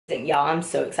Y'all, I'm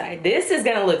so excited. This is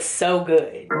gonna look so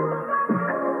good.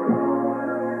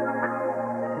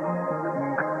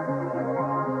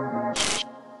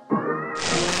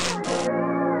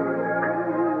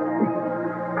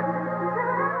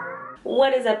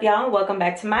 What is up, y'all? Welcome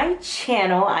back to my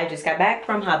channel. I just got back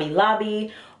from Hobby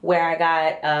Lobby where I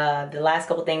got the last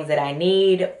couple things that I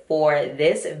need for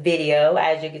this video.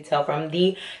 As you can tell from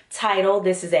the title,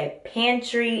 this is a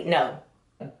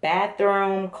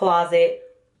bathroom closet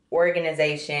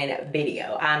organization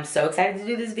video. I'm so excited to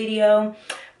do this video.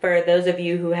 For those of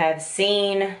you who have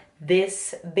seen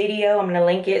this video, I'm gonna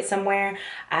link it somewhere.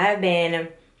 I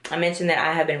mentioned that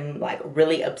I have been like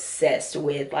really obsessed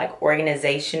with like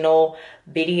organizational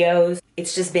videos.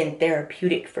 It's just been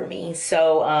therapeutic for me.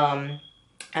 So I'm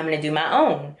gonna do my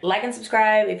own. Like and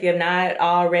subscribe if you have not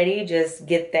already. Just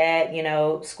get that, you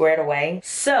know, squared away.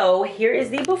 So here is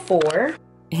the before.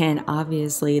 And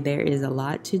obviously there is a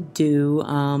lot to do.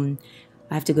 I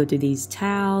have to go through these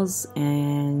towels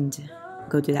and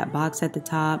go through that box at the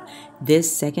top.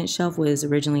 This second shelf was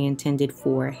originally intended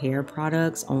for hair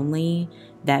products only.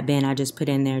 That bin I just put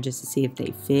in there just to see if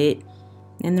they fit.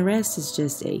 And the rest is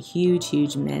just a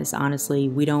huge mess. Honestly,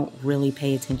 we don't really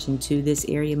pay attention to this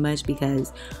area much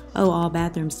because, oh, all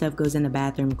bathroom stuff goes in the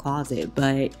bathroom closet.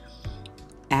 But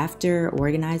after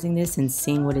organizing this and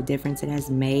seeing what a difference it has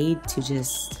made to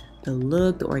just the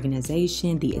look, the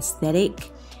organization, the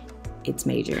aesthetic, it's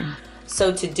major.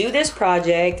 So to do this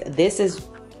project, this is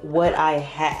what I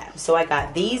have. So I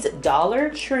got these Dollar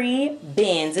Tree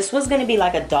bins. This was gonna be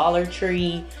like a Dollar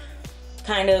Tree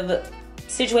kind of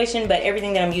situation, but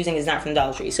everything that I'm using is not from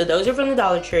Dollar Tree. So those are from the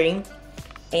Dollar Tree.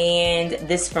 And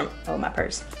this from, oh, my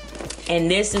purse. And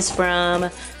this is from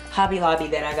Hobby Lobby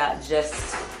that I got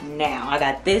just now. I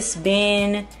got this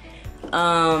bin,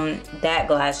 that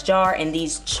glass jar, and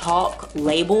these chalk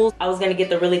labels. I was gonna get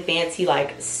the really fancy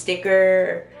like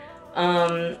sticker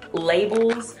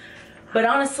labels, but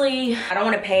honestly I don't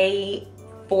want to pay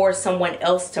for someone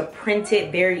else to print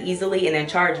it very easily and then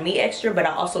charge me extra, but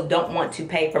I also don't want to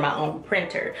pay for my own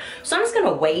printer. So I'm just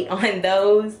gonna wait on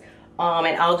those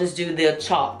and I'll just do the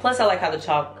chalk. Plus I like how the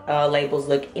chalk labels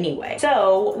look anyway.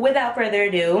 So without further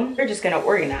ado, we're just gonna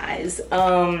organize.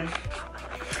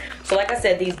 So like I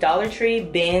said, these Dollar Tree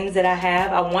bins that I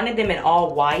have, I wanted them in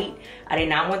all white. I did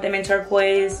not want them in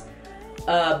turquoise.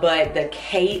 But the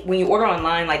case, when you order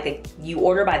online, like you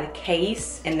order by the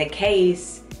case, and the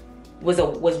case was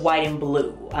white and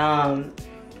blue. I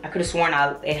could have sworn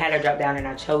it had a drop down and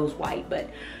I chose white, but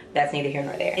that's neither here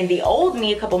nor there. And the old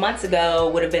me a couple months ago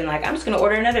would have been like, I'm just gonna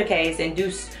order another case and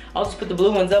I'll just put the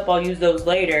blue ones up, I'll use those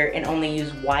later, and only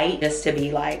use white just to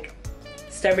be like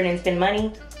stubborn and spend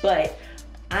money. But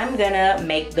I'm gonna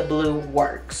make the blue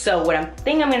work. So what I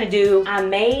think I'm gonna do, I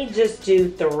may just do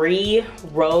 3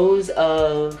 rows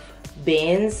of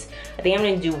bins. I think I'm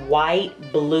gonna do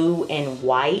white, blue, and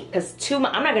white. Cause I'm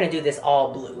not gonna do this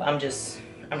all blue. I'm just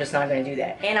not gonna do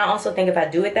that. And I also think if I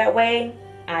do it that way,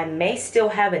 I may still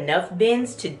have enough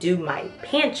bins to do my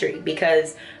pantry,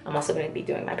 because I'm also gonna be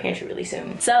doing my pantry really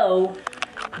soon. So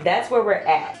that's where we're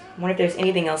at. I wonder if there's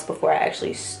anything else before I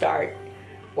actually start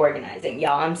organizing.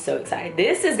 Y'all, I'm so excited.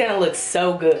 This is gonna look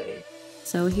so good.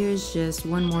 So here's just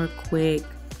one more quick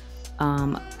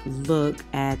look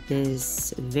at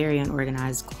this very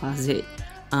unorganized closet.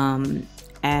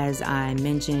 As I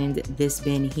mentioned, this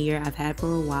bin here I've had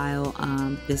for a while.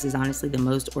 This is honestly the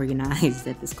most organized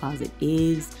that this closet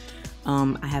is.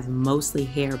 I have mostly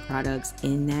hair products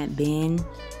in that bin,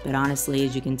 but honestly,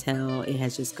 as you can tell, it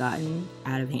has just gotten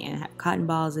out of hand. I have cotton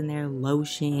balls in there,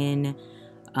 lotion,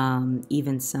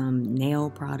 even some nail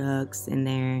products in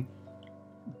there.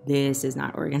 This is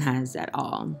not organized at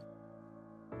all.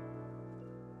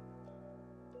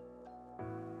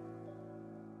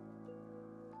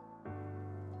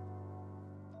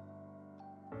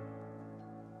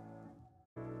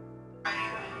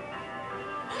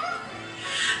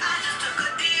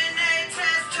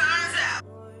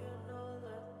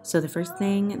 So the first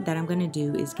thing that I'm gonna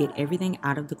do is get everything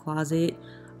out of the closet,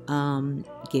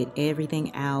 get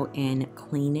everything out and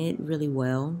clean it really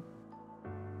well.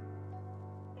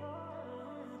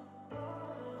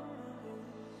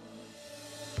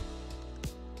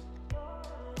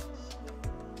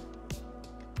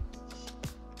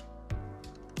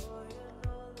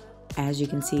 As you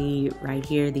can see right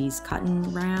here, these cotton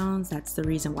rounds, that's the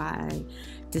reason why I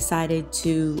decided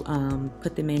to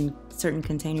put them in certain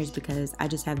containers, because I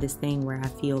just have this thing where I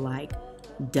feel like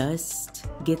dust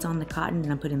gets on the cotton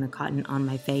and I'm putting the cotton on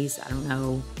my face. I don't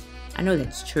know. I know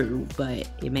that's true, but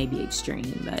it may be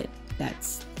extreme, but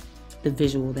that's the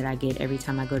visual that I get every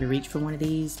time I go to reach for one of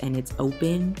these and it's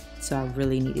open. So I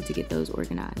really needed to get those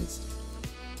organized.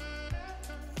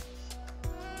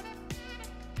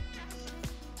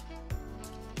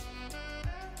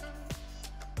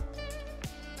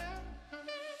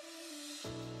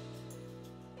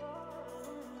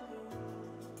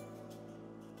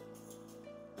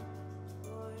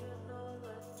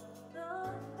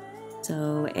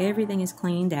 So everything is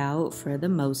cleaned out for the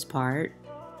most part.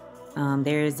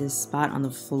 There is this spot on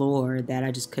the floor that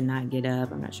I just could not get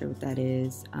up. I'm not sure what that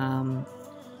is.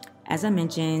 As I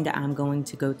mentioned, I'm going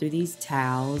to go through these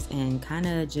towels and kind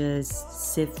of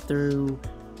just sift through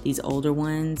these older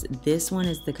ones. This one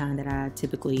is the kind that I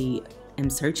typically am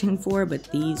searching for, but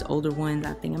these older ones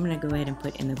I think I'm going to go ahead and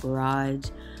put in the garage.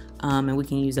 And we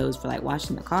can use those for like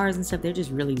washing the cars and stuff. They're just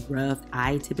really rough.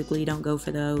 I typically don't go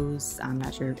for those. I'm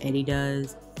not sure if Eddie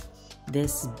does.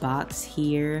 This box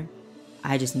here,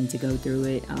 I just need to go through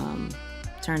it.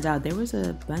 Turns out there was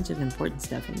a bunch of important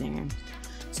stuff in there.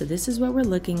 So this is what we're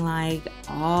looking like.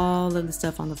 All of the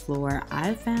stuff on the floor.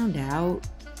 I found out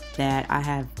that I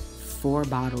have 4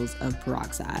 bottles of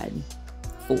peroxide.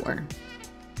 4.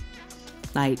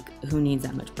 Like, who needs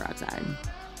that much peroxide?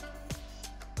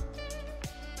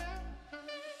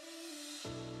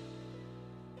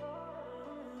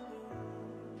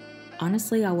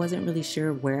 Honestly, I wasn't really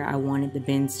sure where I wanted the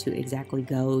bins to exactly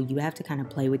go. You have to kind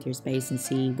of play with your space and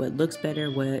see what looks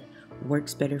better, what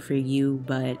works better for you,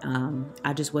 but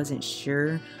I just wasn't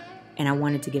sure and I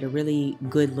wanted to get a really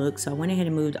good look. So I went ahead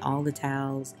and moved all the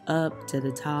towels up to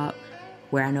the top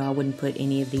where I know I wouldn't put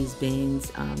any of these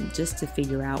bins, just to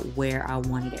figure out where I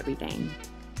wanted everything.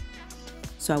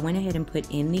 So I went ahead and put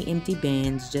in the empty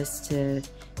bins just to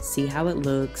see how it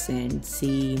looks and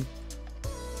see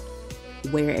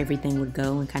where everything would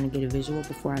go and kind of get a visual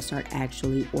before I start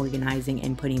actually organizing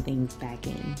and putting things back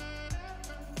in.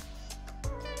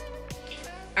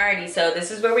 Alrighty, so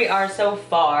this is where we are so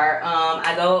far.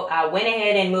 I went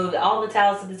ahead and moved all the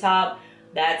towels to the top.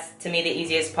 That's to me the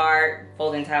easiest part,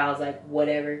 folding towels, like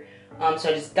whatever. So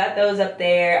I just got those up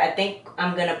there. I think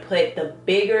I'm gonna put the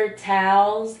bigger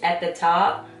towels at the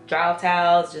top, dry off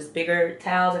towels, just bigger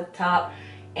towels at the top,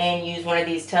 and use one of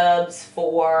these tubs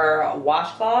for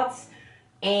washcloths.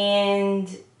 And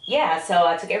yeah, so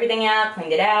I took everything out,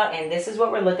 cleaned it out, and this is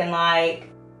what we're looking like.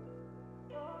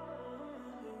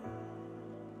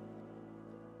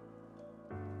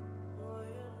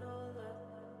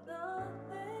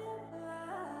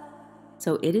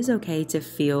 So it is okay to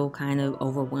feel kind of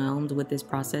overwhelmed with this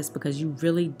process because you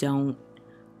really don't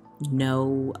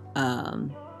know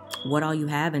what all you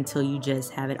have until you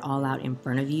just have it all out in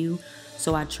front of you.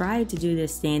 So I tried to do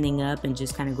this standing up and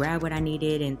just kind of grab what I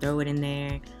needed and throw it in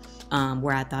there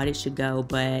where I thought it should go,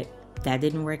 but that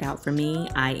didn't work out for me.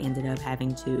 I ended up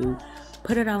having to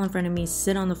put it all in front of me,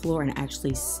 sit on the floor, and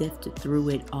actually sift through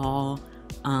it all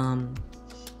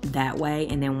that way.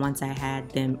 And then once I had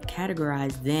them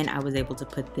categorized, then I was able to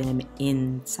put them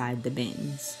inside the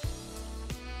bins.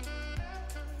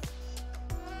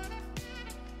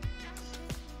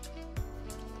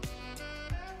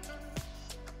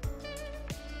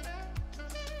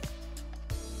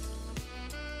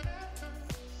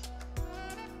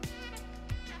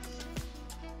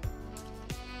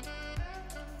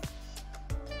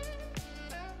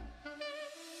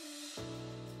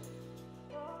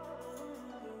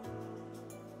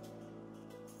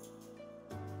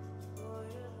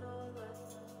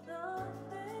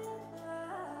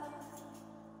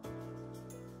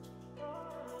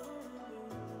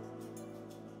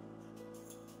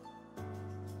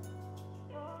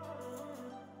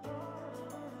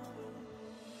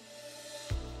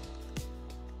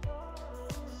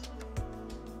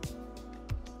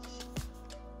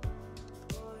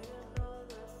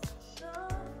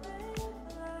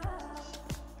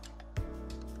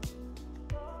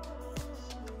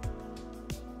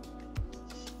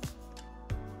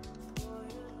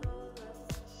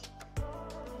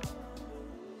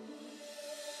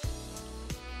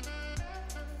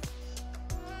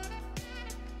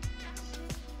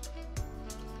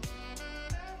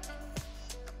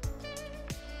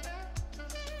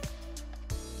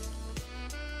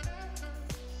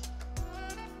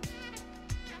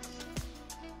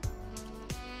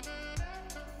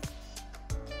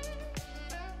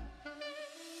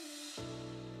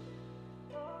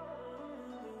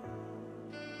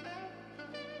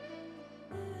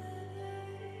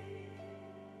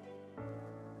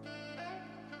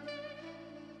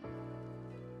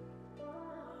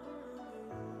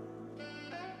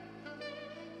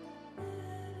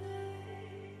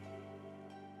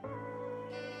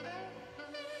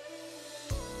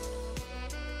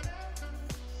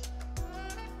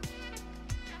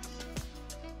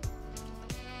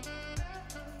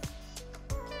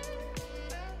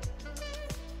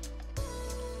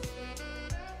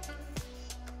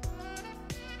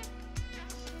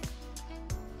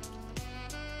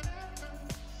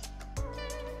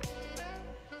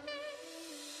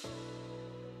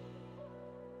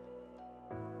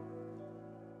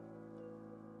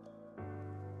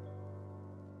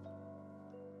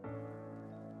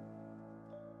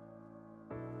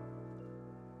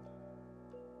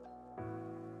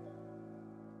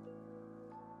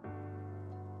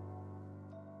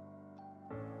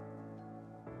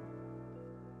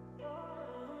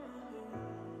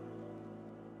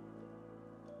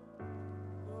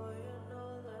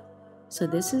 So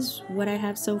this is what I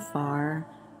have so far.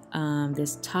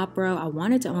 This top row, I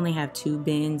wanted to only have 2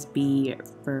 bins be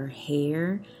for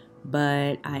hair,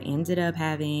 but I ended up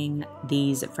having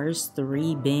these first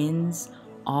 3 bins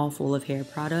all full of hair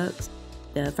products.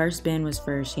 The first bin was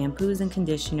for shampoos and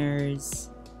conditioners,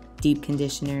 deep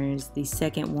conditioners. The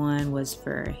second one was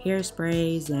for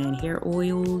hairsprays and hair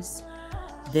oils.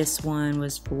 This one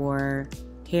was for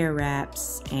hair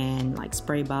wraps and like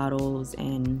spray bottles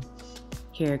and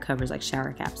hair covers like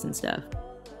shower caps and stuff.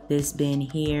 This bin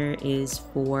here is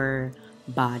for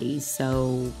bodies,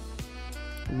 so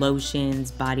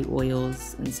lotions, body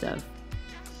oils and stuff.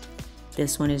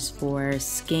 This one is for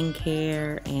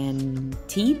skincare and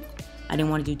teeth. I didn't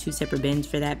want to do 2 separate bins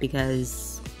for that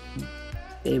because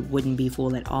it wouldn't be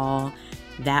full at all.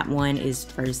 That one is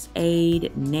first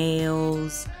aid,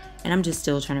 nails, and I'm just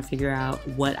still trying to figure out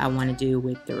what I want to do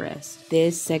with the rest.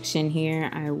 This section here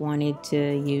I wanted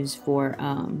to use for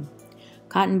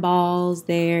cotton balls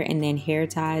there, and then hair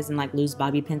ties and like loose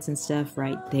bobby pins and stuff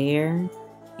right there.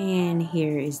 And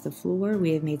here is the floor.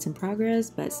 We have made some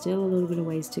progress, but still a little bit of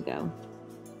ways to go.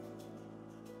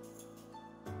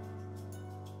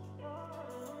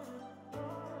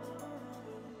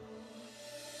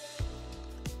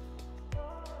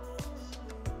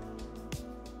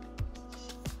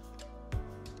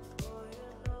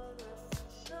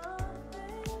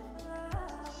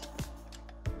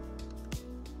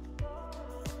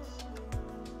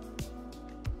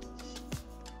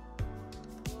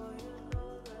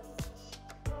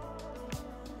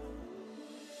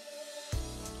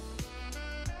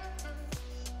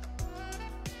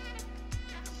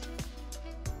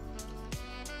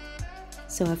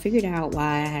 So I figured out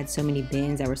why I had so many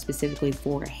bins that were specifically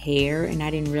for hair, and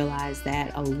I didn't realize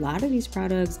that a lot of these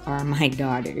products are my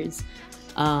daughter's.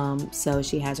 So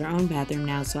she has her own bathroom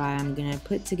now, so I'm gonna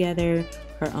put together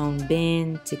her own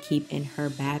bin to keep in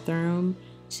her bathroom.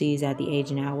 She's at the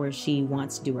age now where she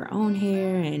wants to do her own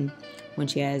hair, and when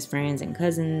she has friends and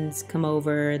cousins come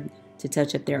over to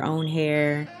touch up their own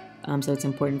hair, so it's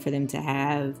important for them to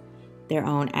have their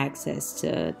own access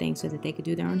to things so that they could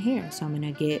do their own hair. So I'm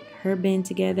gonna get her bin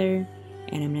together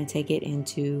and I'm gonna take it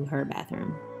into her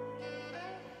bathroom.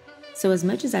 So as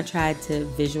much as I tried to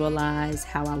visualize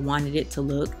how I wanted it to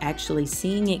look, actually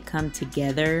seeing it come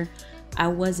together, I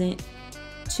wasn't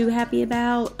too happy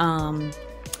about.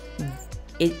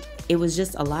 It was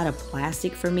just a lot of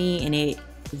plastic for me, and it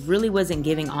really wasn't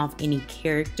giving off any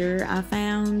character, I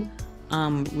found.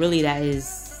 Really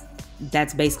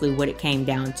that's basically what it came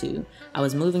down to. I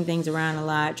was moving things around a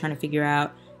lot, trying to figure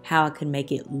out how I could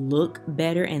make it look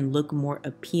better and look more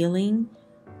appealing.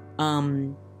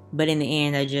 But in the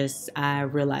end, I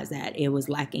realized that it was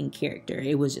lacking character.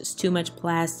 It was just too much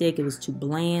plastic. It was too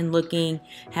bland looking.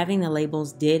 Having the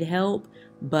labels did help,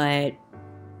 but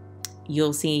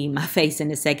you'll see my face in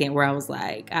a second where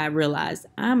I realized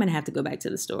I'm gonna have to go back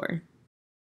to the store.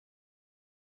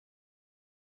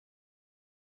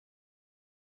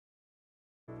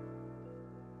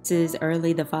 This is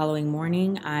early the following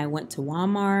morning. I went to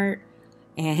Walmart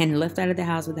and left out of the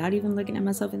house without even looking at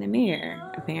myself in the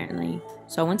mirror, apparently.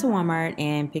 So I went to Walmart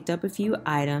and picked up a few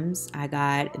items. I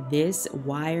got this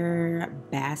wire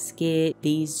basket,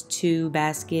 these 2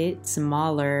 baskets,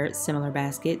 similar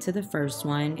basket to the first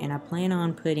one, and I plan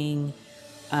on putting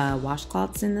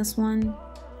washcloths in this one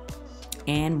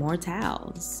and more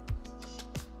towels.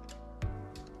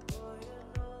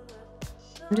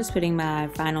 I'm just putting my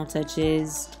final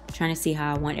touches, trying to see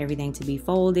how I want everything to be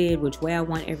folded, which way I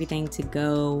want everything to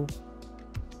go.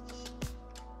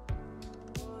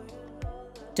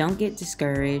 Don't get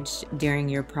discouraged during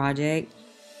your project.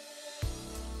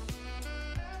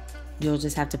 You'll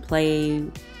just have to play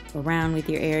around with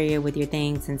your area, with your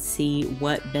things, and see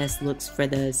what best looks for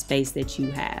the space that you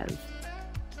have.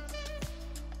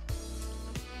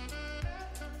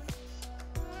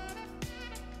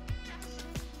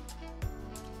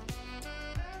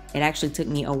 It actually took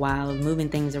me a while of moving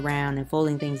things around and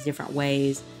folding things different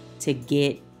ways to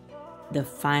get the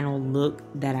final look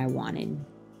that I wanted.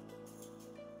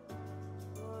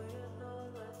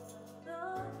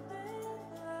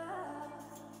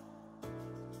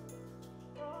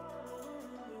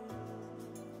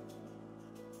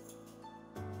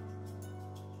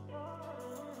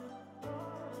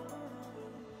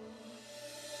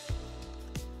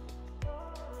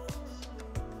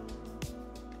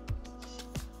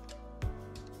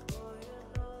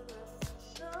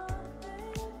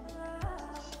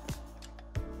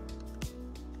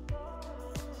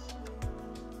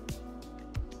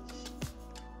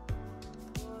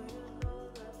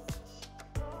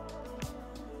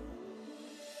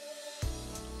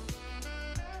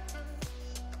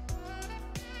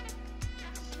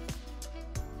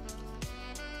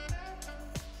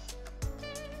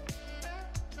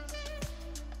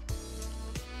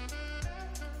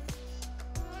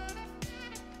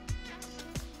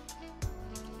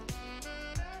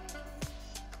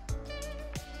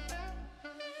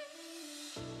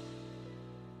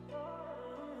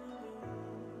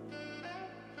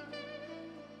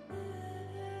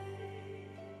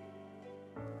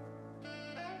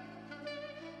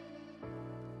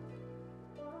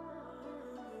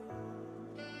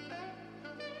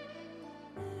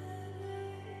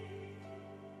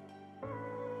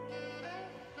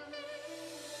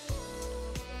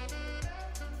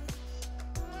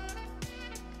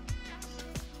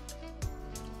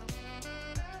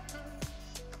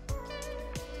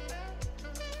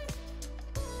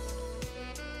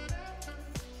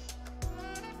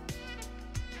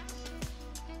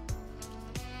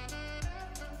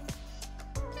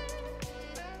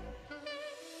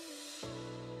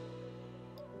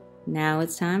 Now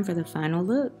it's time for the final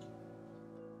look.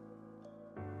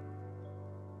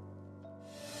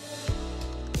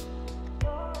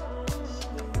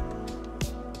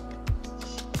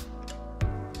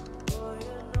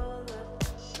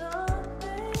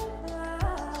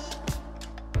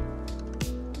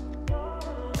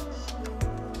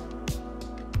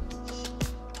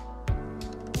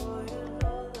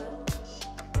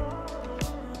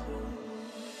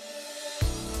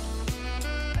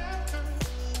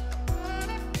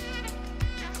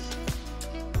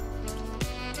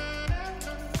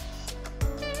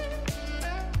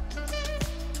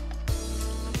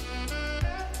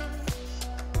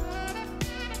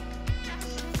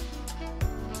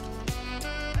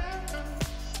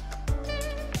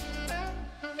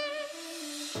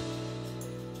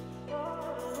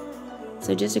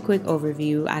 So just a quick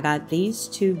overview, I got these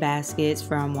 2 baskets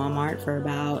from Walmart for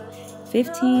about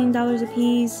 $15 a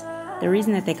piece. The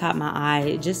reason that they caught my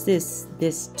eye, just this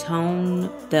tone,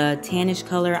 the tannish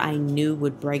color, I knew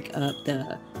would break up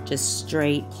the just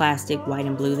straight plastic white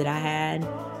and blue that I had.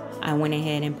 I went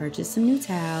ahead and purchased some new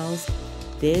towels.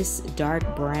 This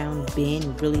dark brown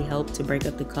bin really helped to break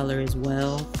up the color as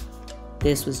well.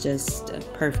 This was just a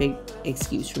perfect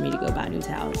excuse for me to go buy new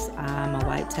towels. I'm a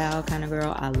white towel kind of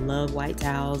girl. I love white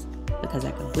towels because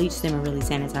I can bleach them and really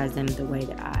sanitize them the way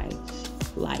that I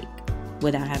like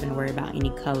without having to worry about any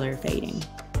color fading.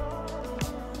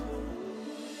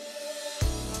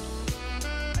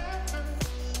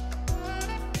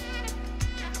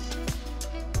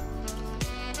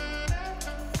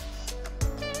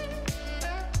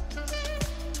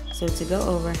 So to go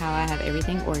over how I have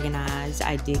everything organized,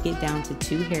 I did get down to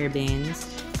 2 hair bins.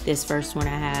 This first one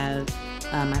I have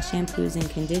my shampoos and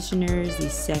conditioners. The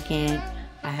second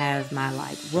I have my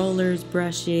like rollers,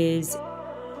 brushes.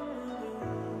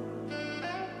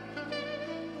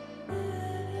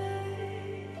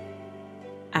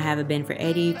 I have a bin for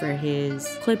Eddie for his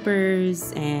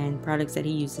clippers and products that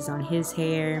he uses on his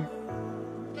hair.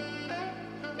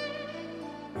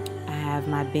 I have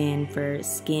my bin for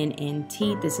skin and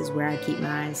teeth. This is where I keep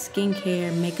my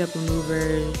skincare, makeup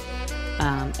removers,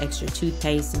 extra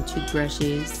toothpaste and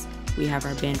toothbrushes. We have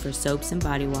our bin for soaps and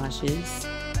body washes.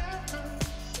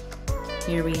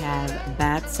 Here we have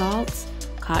bath salts,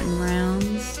 cotton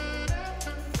rounds,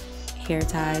 hair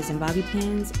ties and bobby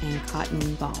pins, and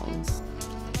cotton balls.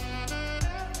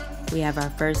 We have our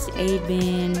first aid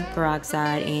bin,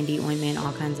 peroxide, Andy ointment,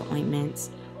 all kinds of ointments.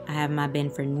 I have my bin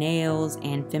for nails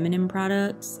and feminine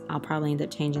products. I'll probably end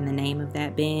up changing the name of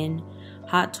that bin.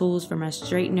 Hot tools for my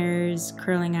straighteners,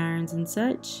 curling irons and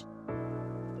such.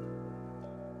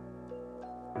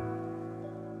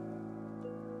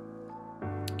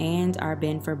 And our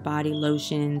bin for body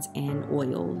lotions and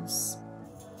oils.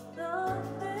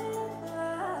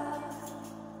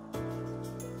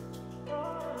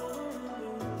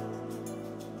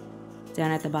 Down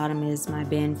at the bottom is my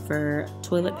bin for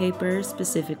toilet paper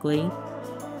specifically.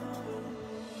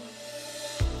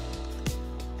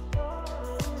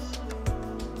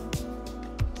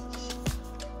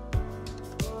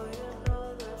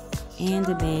 And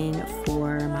a bin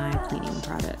for my cleaning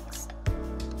products.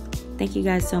 Thank you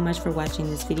guys so much for watching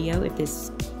this video. If this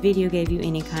video gave you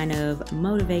any kind of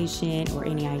motivation or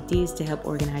any ideas to help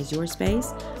organize your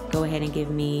space, go ahead and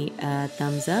give me a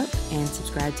thumbs up and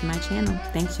subscribe to my channel.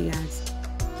 Thanks, you guys.